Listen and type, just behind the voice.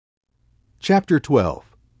Chapter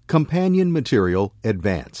 12. Companion Material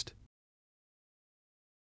Advanced.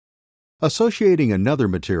 Associating another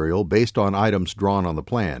material based on items drawn on the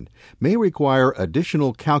plan may require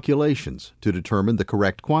additional calculations to determine the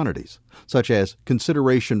correct quantities, such as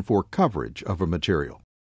consideration for coverage of a material.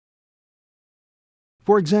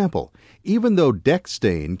 For example, even though deck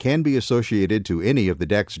stain can be associated to any of the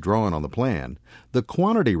decks drawn on the plan, the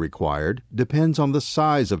quantity required depends on the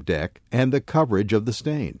size of deck and the coverage of the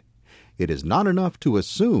stain. It is not enough to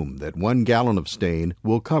assume that 1 gallon of stain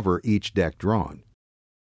will cover each deck drawn.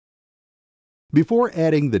 Before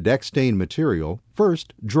adding the deck stain material,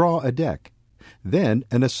 first draw a deck. Then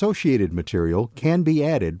an associated material can be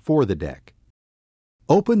added for the deck.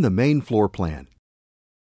 Open the main floor plan.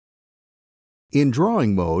 In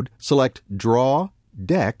drawing mode, select Draw,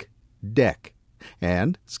 Deck, Deck,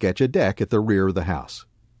 and sketch a deck at the rear of the house.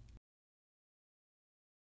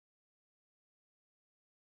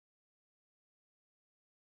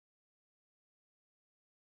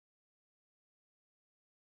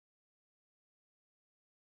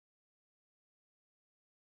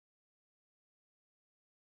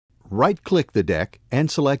 Right-click the deck and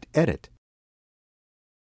select Edit.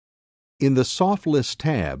 In the SoftList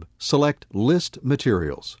tab, select List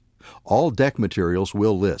Materials. All deck materials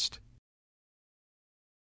will list.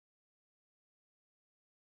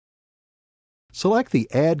 Select the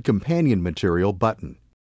Add Companion Material button.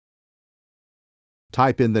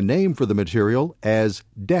 Type in the name for the material as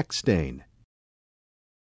Deck Stain.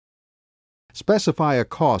 Specify a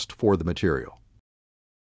cost for the material.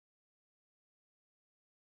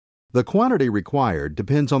 The quantity required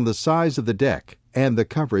depends on the size of the deck and the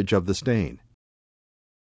coverage of the stain.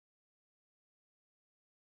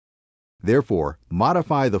 Therefore,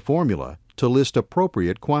 modify the formula to list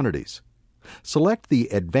appropriate quantities. Select the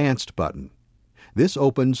Advanced button. This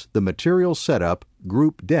opens the Material Setup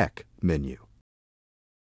Group Deck menu.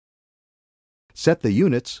 Set the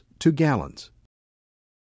units to gallons.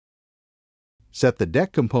 Set the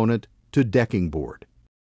deck component to decking board.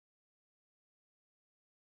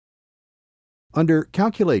 Under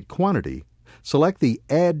Calculate Quantity, select the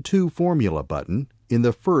Add to Formula button in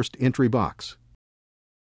the first entry box.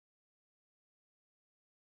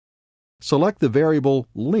 Select the variable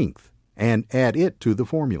Length and add it to the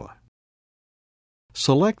formula.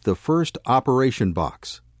 Select the first operation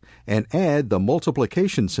box and add the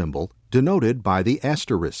multiplication symbol denoted by the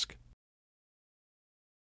asterisk.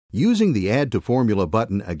 Using the Add to Formula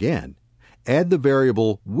button again, add the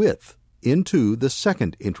variable Width into the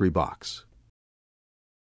second entry box.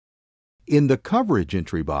 In the Coverage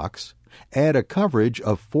entry box, add a coverage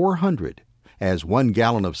of 400, as 1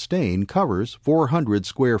 gallon of stain covers 400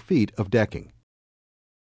 square feet of decking.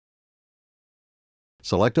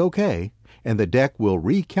 Select OK, and the deck will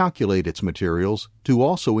recalculate its materials to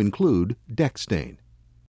also include deck stain.